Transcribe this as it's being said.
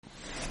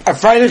A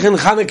Friday in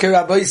Chanukah,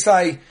 Rabbi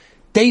Say,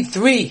 day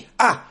 3.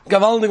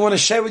 Gavaldi want to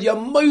share with you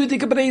Moedik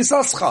Bnei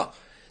Yissaschar.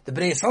 The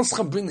Bnei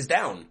Yissaschar brings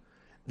down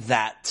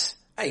that,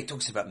 he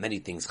talks about many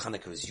things.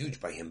 Chanukah is huge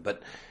by him,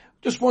 but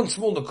just one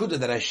small nakuda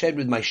that I shared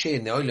with my share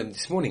in the Olam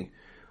this morning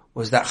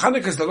was that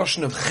Chanukah is the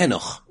Lashon of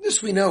Chinuch.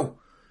 This we know.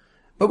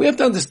 But we have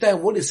to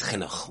understand what is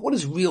Chinuch. What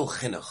is real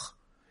Chinuch?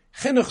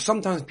 Chinuch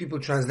sometimes people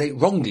translate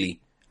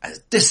wrongly as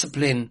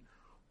discipline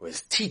or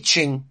as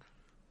teaching.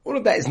 All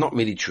of that is not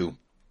really true.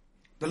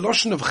 The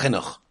Lashon of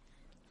Chinuch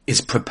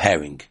is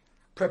preparing.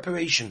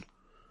 Preparation.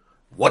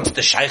 What's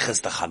the Shaykhs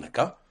to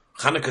Chanukah?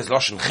 Chanukah's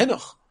Lashon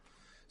Chinuch.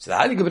 So the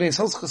Heilige Bnei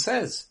Yissaschar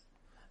says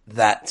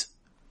that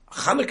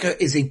Chanukah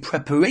is a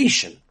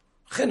preparation.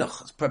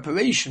 Chinuch is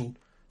preparation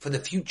for the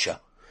future.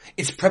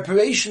 It's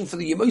preparation for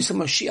the Yemosa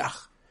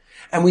Mashiach.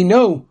 And we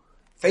know,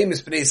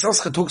 famous Bnei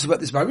Yissaschar talks about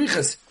this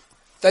Barichas,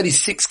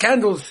 36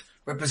 candles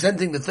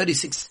representing the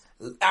 36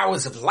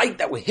 hours of light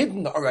that were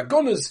hidden, the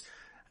Oragonas,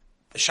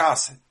 the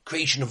Shas,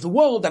 creation of the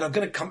world, that are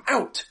going to come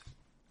out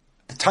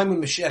the time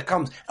when Mashiach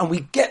comes, and we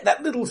get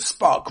that little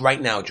spark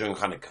right now during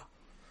Chanukah.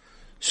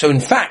 So in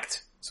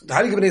fact, the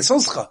Heilige Bnei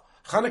Yissaschar,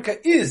 Chanukah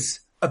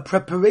is a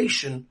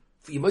preparation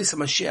for Yemosa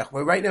Mashiach.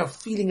 We're right now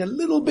feeling a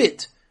little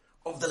bit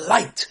of the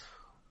light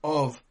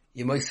of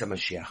Yemosa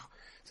Mashiach.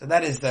 So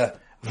that is the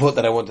thought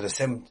that I wanted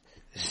to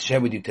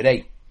share with you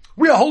today.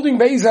 We are holding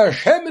Be'ezer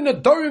Hashem in a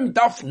Dorim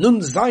Daf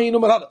Nun Zayin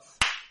Umar Aleph.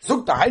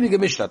 Zuk the Heilige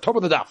Mishnah, top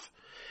of the Daf.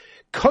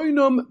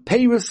 Koinam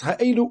Peiros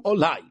Ha'elu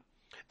Olai.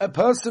 A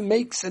person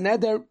makes an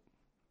eder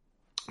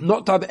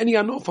not to have any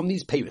anor from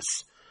these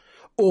Peiros.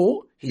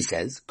 Or, he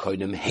says,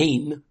 Koinam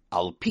Hein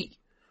Al Pi.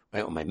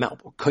 Right on my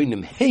mouth. Or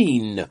Koinam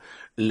Hein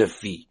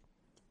Lefi.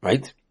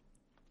 Right?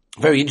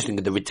 Very interesting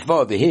that the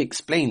Ritva over here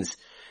explains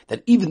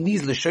that even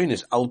these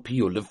Lashonis, Al Pi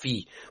or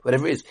Lefi,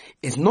 whatever it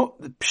is not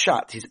the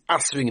Pshat. He's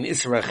answering an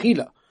Isra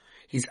Achila.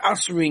 He's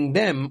answering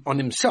them on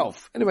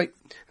himself. Anyway,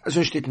 as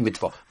we state in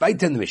Ritva.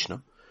 Weiter in the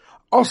Mishnah.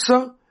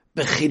 Osa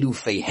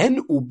bechilufeihen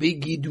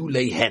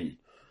ubegidulehen.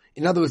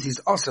 In other words, he's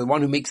also the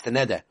one who makes the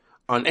neder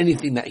on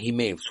anything that he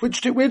may have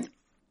switched it with,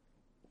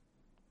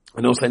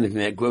 and also anything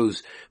that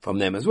grows from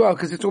them as well,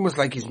 because it's almost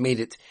like he's made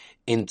it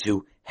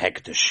into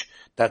hekdesh.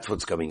 That's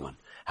what's going on.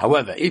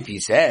 However, if he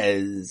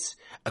says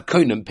a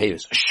koinam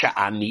peiros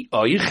sha'ani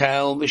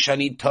oichel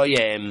v'shani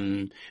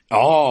toyem,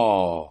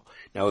 now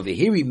over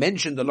here he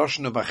mentioned the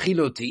lashon of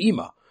achilo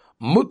te'ima,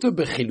 muta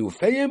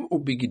bechilufeim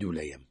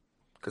ubegiduleim,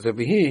 because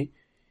over here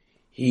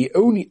he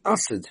only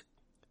uttered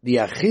the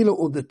achila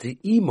or the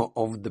te'ima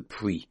of the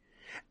pri.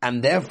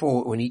 And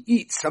therefore, when he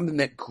eats something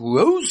that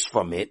grows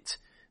from it,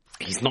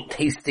 he's not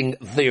tasting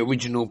the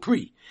original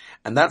pri.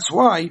 And that's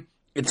why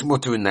it's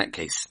mutter in that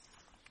case.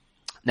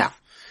 Now,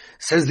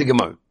 says the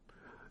Gemara,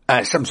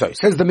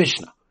 says the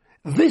Mishnah,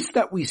 this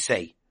that we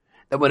say,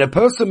 that when a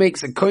person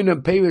makes a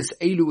koinam peiros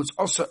elu, it's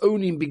also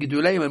only in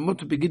bigiduleim and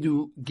mutter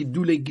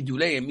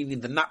bigiduleim,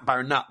 meaning the nut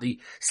bar nut, the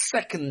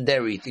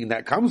secondary thing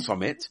that comes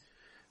from it,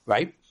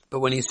 right? But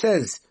when he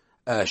says,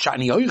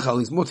 Sha'ani Oichel,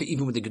 he's mutter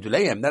even with the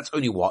Geduleim, that's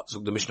only what? So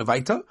the Mishnah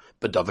Vaita,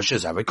 but Dovish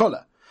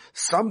Zarikola.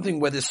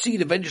 Something where the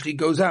seed eventually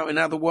goes out, in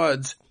other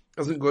words,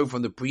 doesn't grow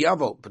from the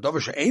Priyavel, but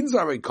Dovish Ein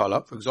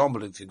Zarikola. For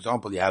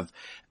example, you have,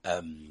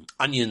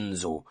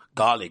 onions or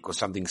garlic or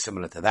something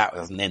similar to that, it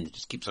doesn't end, it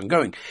just keeps on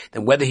going.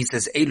 Then whether he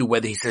says Elu,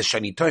 whether he says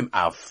Shani Toim,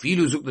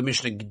 Afilu Zuk the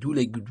Mishnah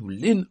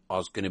Gedulin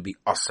is going to be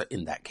Asa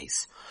in that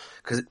case.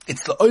 Because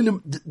it's the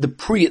olim, the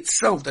pri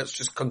itself that's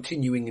just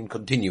continuing and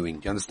continuing.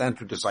 Do you understand?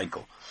 Through the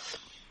cycle.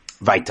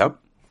 Weiter.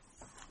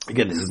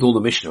 Again, this is all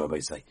the Mishnah, what I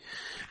say.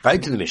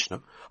 Weiter the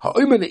Mishnah.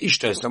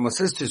 Someone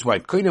says to his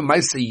wife,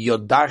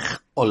 Yodach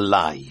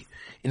Olai.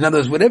 In other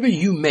words, whatever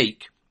you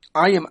make,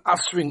 I am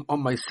answering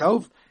on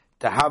myself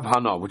to have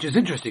hana. Which is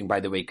interesting, by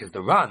the way, because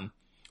the Ran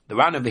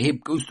over here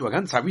goes to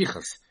Agan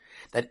Sarichas,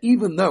 that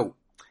even though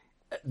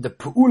the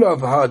pu'ula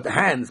of her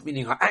hands,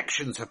 meaning her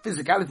actions, her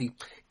physicality,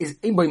 is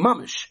ein by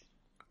mamish,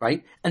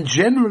 right? And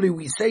generally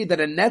we say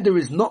that a neder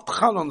is not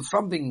chal on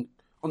something,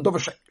 on dover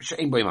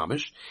she'ein by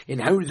mamish. It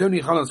is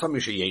only chal on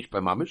something she'yesh by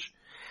mamish.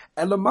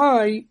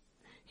 Elamai,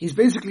 he's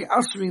basically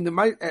answering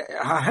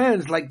her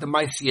hands like the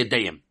Maisi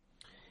Yadayim.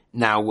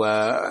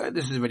 Now,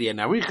 this is already an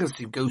arichas.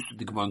 He goes to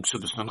the Gemara in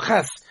Ksubas Non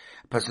Ches.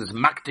 A person's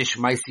makdish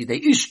Maisi Day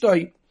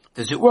Ishtoi.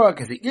 Does it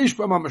work? Is it yesh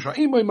by mamish or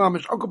ein by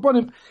mamish?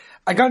 Okoponim.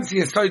 I can't see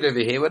a side over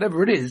here,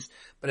 whatever it is,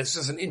 but it's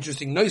just an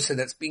interesting nosa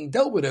that's being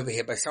dealt with over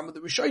here by some of the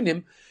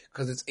Rishonim,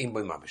 because it's ein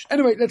by mamish.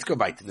 Anyway, let's go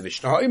back to the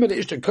Mishnah.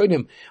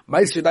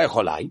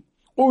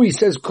 Or he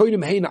says,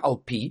 koinim hein al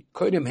pi,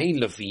 koinim hein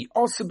lefi,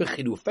 also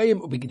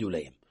bechilufeim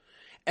ubegiduleim.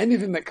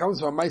 Anything that comes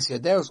from Maisi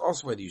Adeos,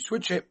 also whether you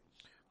switch it,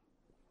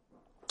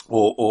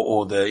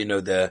 or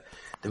the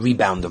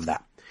rebound of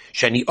that.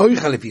 Shani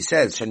oichel, if he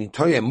says, shani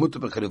toyem mutu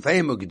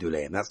bechilufeim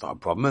ubegiduleim, that's not a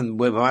problem. And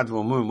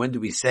when do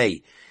we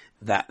say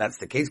that that's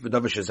the case? But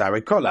Dovish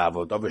Zarikola,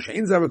 or Dovish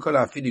Ein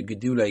Zarikola, Fidu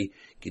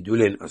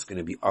Gidulin is going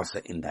to be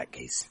also in that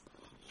case.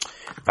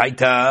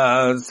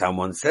 Weiter,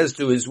 someone says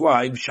to his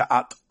wife,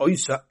 Sha'at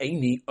oisa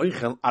eini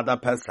oichel ada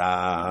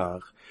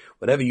Pesach.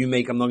 whatever you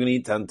make, I'm not going to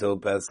eat until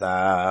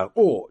Pesach.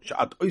 Or,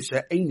 Sha'at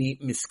Oisa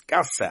Eini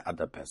Miskase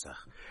Ada Pesach.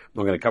 I'm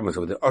not going to cover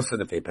myself with the Osa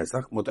Nefei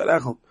Pesach, Mutar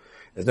Echel.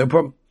 There's no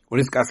problem.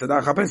 When it's Kase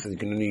Dacha Pesach, you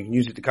can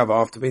use it to cover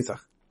after Pesach.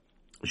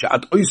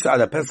 Sha'at Oisa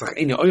Ada Pesach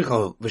Eini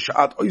Oichel,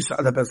 V'Sha'at Oisa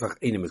Ada Pesach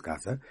Eini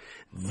Miskase.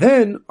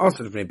 Then,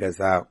 Osa Nefei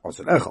Pesach,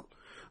 Osa Echel.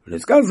 When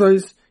it's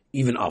Kase,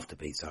 even after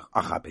Pesach,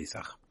 Acha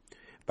Pesach.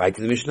 Right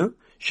to the Mishnah,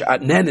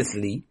 Sha'at Nenes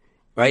Li,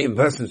 right, a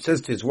person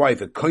says to his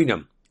wife, a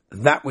koinam,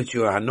 that which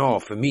you are hana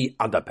for me,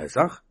 Ada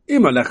Pesach,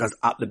 imalechas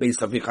at the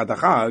base of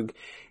Chag,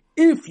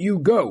 if you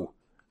go,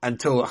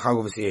 until,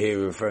 obviously here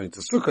we're referring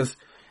to Sukkot,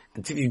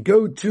 until you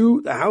go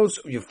to the house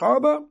of your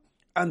father,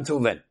 until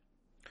then.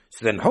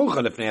 So then,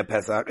 Holcha Lefnei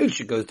Pesach, if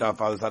she goes to her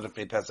father's house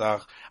Lefnei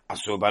Pesach,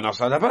 Asur Banos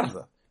Ada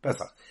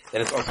Pesach.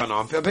 Then it's also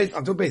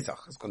until Pesach.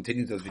 Let's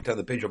continue as we turn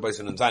the page of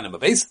Boson and Zainam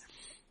base.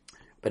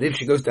 But if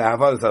she goes to her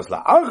father's house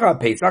La'acha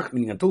Pesach,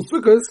 meaning until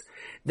Sukkot,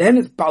 then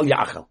it's Bal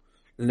Yachel.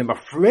 And then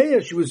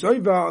Freya, she was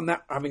over on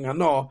that, having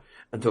Hana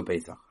until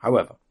Pesach.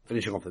 However,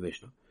 finishing off the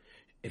Mishnah,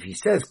 if he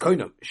says,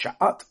 Koinam,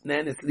 Sha'at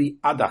Nenes Li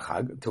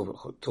Adachag, until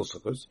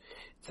Sukkot,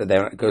 so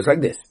there it goes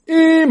like this.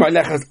 The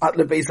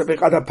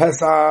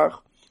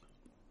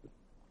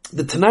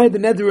Tanai, the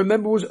Neder,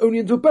 remember, was only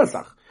until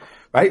Pesach.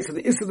 Right? So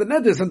the Issa of the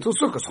Neder is until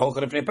Sukkot.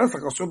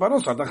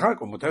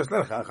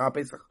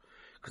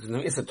 Because there's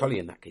no Issa Toli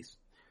in that case.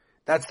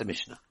 That's the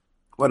Mishnah.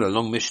 What a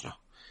long Mishnah.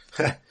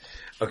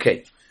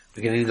 Okay.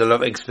 We're going to need a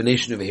lot of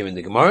explanation over here in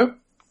the Gemara.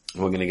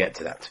 And we're going to get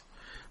to that.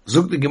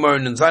 Zuk the Gemara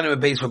and Zainam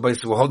base for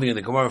base. We're holding in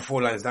the Gemara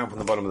 4 lines down from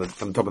the bottom of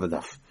from the top of the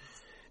daf.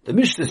 The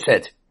Mishnah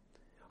said,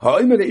 all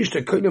of these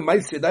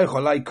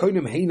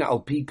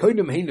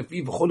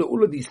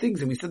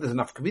things, and we said there's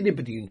enough convenient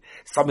between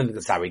something like a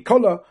Zari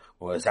Kola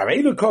or a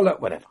Zari Kola,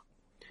 whatever.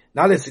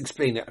 Now let's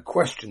explain a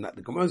question that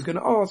the Gemara is going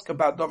to ask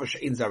about Davar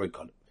She'in Zari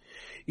Kola.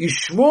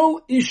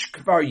 Yishmol ish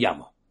kvar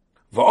yama.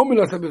 Va'omer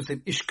l'asabim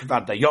said ish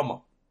kvar da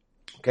yama.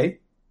 Okay?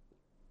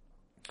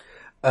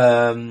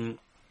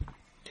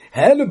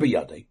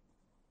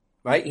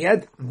 Right? He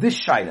had this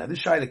shaila. This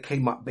shaila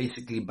came up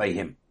basically by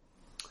him.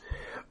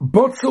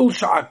 Botzel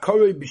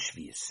sha'akorei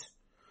b'shvius.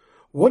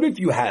 What if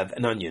you have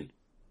an onion,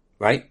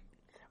 right?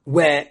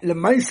 Where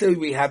lemaisa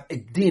we have a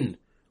din,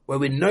 where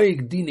we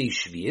noig dinei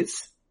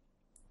shvius,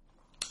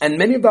 and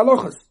many of the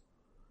halachas.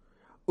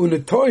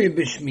 Unatoy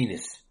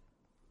b'shminis.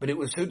 But it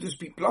was, so to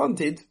speak,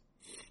 planted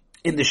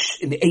in the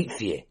 8th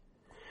year.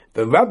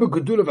 The Rabbi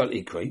Gedulav al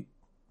Ikrei,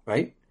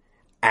 right?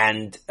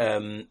 And,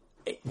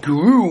 it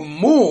grew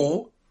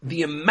more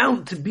the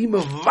amount to be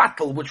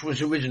mevatel, which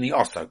was originally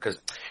also, because,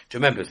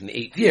 remember, it's in the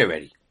 8th year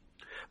already.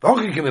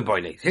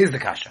 Here's the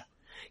kasha.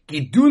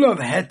 Gedulav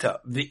heta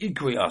the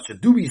Ikrei also.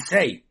 Do we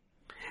say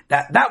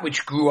that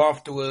which grew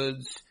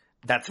afterwards,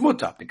 that's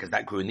muta, because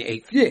that grew in the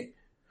 8th year?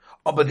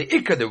 Or but the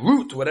ikka, the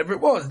root, whatever it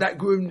was, that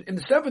grew in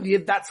the 7th year,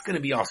 that's going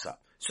to be asa.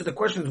 So the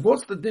question is,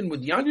 what's the din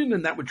with the onion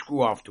and that which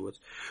grew afterwards?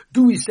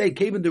 Do we say,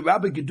 Kevin the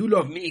Rabbi Gedula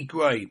of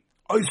Mi'ikroi,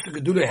 Oysa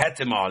Gedula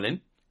Hetem Alin,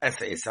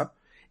 Esa Issa?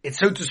 It's,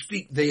 so to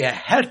speak, the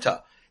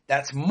Heta,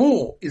 that's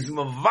more, is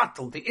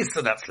Mavatal, the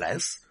Issa that's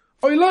less.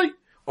 Oilai.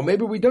 Or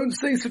maybe we don't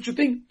say such a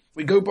thing.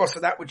 We go boss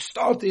of that which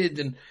started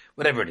and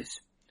whatever it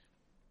is.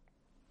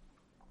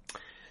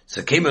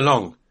 So came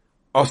along,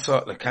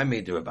 Osa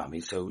Lekame de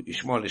Rabami, so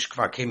Ishmael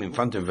Ishkva came in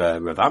front of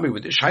Rabami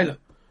with the Shaila.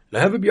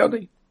 Leheva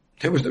Biyadei.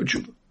 There was no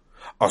tshuva.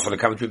 Also, the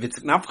coming to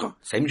Vitzik Nafcha,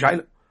 same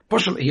shaila.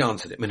 Poshel, he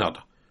answered it,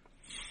 Minada.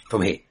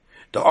 From here.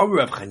 The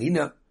Omer of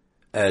Chanina,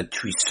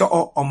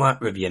 Trisa'o Oma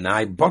Rav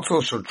Yanai,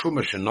 Botzel Shal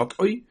Truma Shanot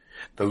Oi,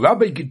 the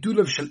Rabbi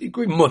Gedulav Shal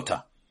Ikoi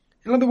Muta.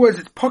 In other words,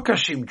 it's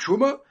Pokashim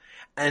Truma,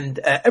 and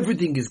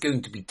everything is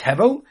going to be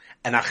Tevel,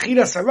 and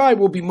Achira Sarai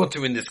will be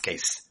Muta in this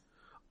case.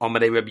 Omer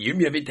Rabbi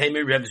Yirmiyah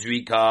Vitame Rav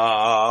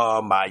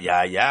Zvika,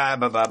 Maya Ya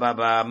Ba Ba Ba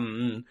Ba,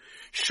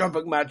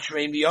 Shavak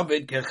Matrein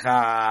V'Yovid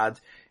Kechad.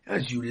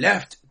 As you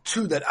left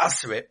two that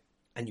answer it,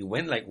 and you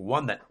went like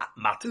one that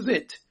matters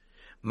it,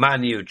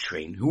 Mani or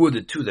train, who are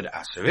the two that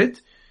answer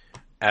it?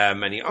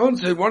 And he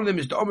answered, one of them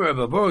is the Omer of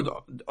Avod,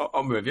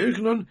 Omer of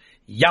Yerchanon,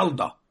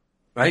 Yalda.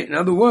 Right? In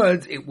other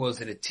words, it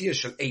was in a tier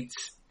shel 8,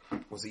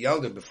 was a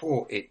Yalda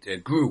before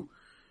it grew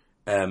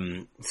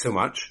so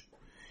much.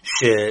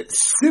 She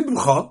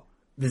Simcha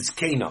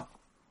Vizkena.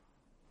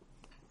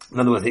 In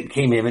other words, it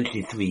came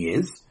eventually 3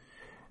 years,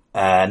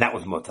 and that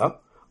was Muta.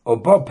 Or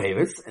Bob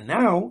Paris, and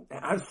now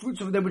it has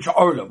fruits over there which are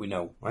Orla, we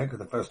know, right? Because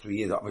the first 3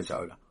 years are obviously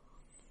Orla.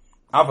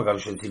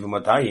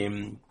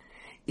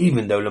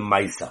 Even though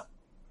Lemaisa,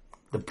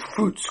 the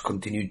fruits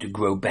continue to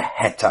grow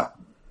beheta,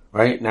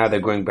 right? Now they're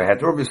growing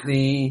beheta,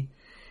 obviously,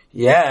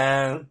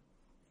 yeah.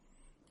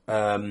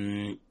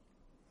 Right?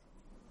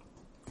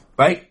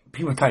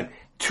 People time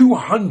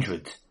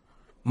 200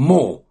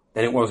 more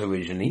than it was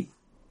originally,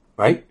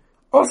 right?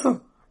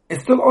 Also,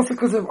 it's still also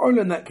because of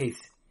Orla in that case.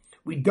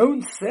 We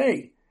don't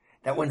say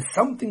that when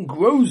something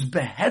grows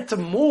beheta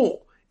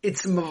more,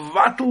 it's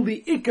mevatel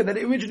the ikka that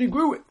it originally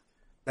grew with.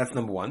 That's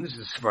number one. This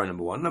is svara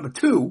number one. Number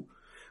two,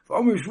 for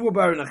Omer Shmuel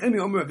Bar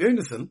Nachemi Omer of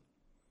Yonason,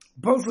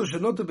 Posel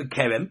Shanota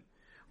Bekerem,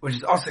 which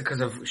is also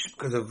because of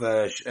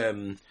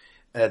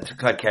to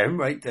Klakerim,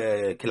 right,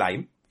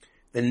 Kilayim.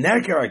 Then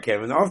Nerker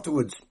Akerim, and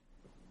afterwards,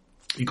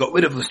 you got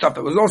rid of the stuff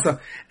that was also,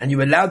 and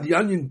you allowed the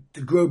onion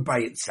to grow by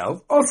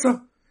itself.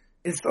 Also,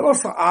 it's still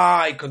also,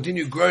 I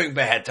continue growing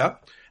beheta.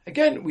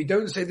 Again, we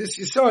don't say this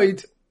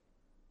aside,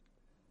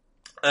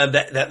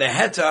 that the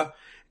heta,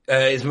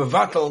 is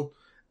mevatel,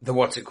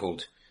 what's it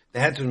called? The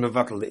heta is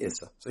mevatel the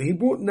issa. So he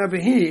brought over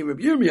here,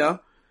 Rabbi Yirmiyah,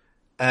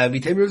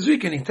 B'tei Rav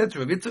Zrika, and he said to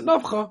Rabbi Yitzchak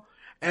Nafcha,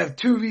 I have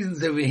two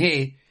reasons over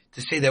here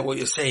to say that what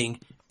you're saying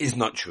is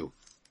not true.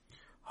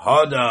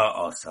 Hada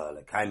asa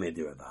l'kaimei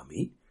de Rav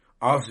Ami.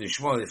 After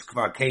Shmuel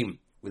Kvar came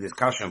with his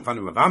kasha in front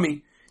of Rav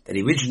Ami, that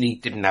he originally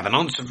didn't have an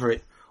answer for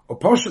it, or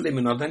partially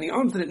minod, then he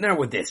answered it now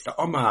with this, the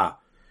Rav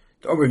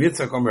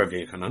Yitzchak, Rav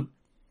Yechanan,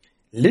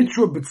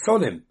 literal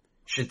b'tzolim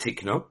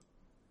shetikno,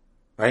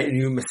 right, and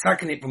you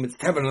masakin it from its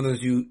teva, in other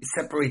words, you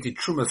separated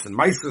trumas and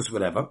maisos,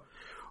 whatever,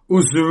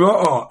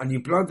 uzura'ah, and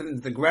you planted it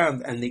into the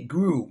ground, and it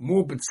grew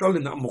more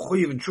b'tzolim than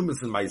mochoyev and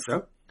trumas and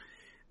maisa,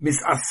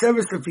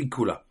 misaseres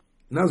afikula.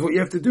 And that's what you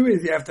have to do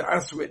is, you have to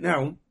answer it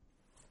now,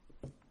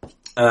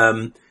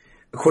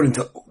 according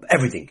to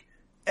everything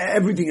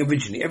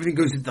originally, everything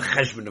goes into the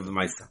cheshbon of the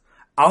Meister.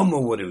 Alma,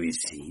 what do we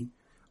see?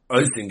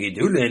 That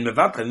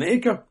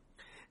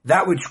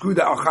which grew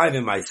the Achayv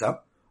in Meister,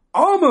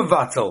 Alma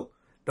Vatal,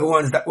 the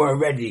ones that were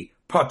already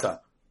potter.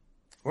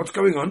 What's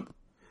going on?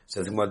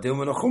 Says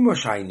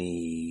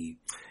shiny.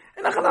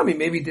 And Achanami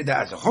maybe did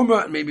that as a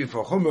chumrah, and maybe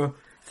for chumrah,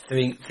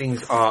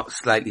 things are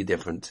slightly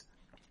different.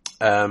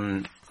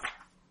 I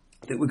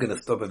think we're going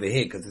to stop over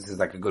here because this is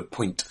like a good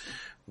point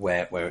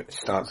where it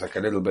starts like a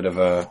little bit of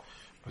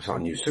it's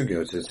not a new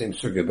sugya, it's the same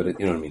sugya, but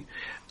you know what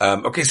I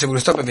mean. Okay, so we're going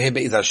to stop over here.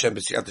 Be'ez Hashem,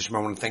 B'siyat Shema.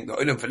 I want to thank the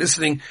Olam for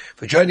listening,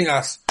 for joining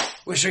us.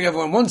 Wishing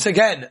everyone once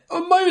again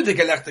a Moedik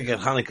Electric and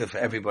Hanukkah for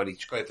everybody.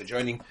 Shkoyah for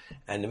joining,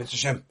 and Mitzvah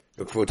Hashem.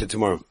 Look forward to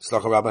tomorrow.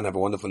 Slach Rabba, and have a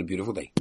wonderful and beautiful day.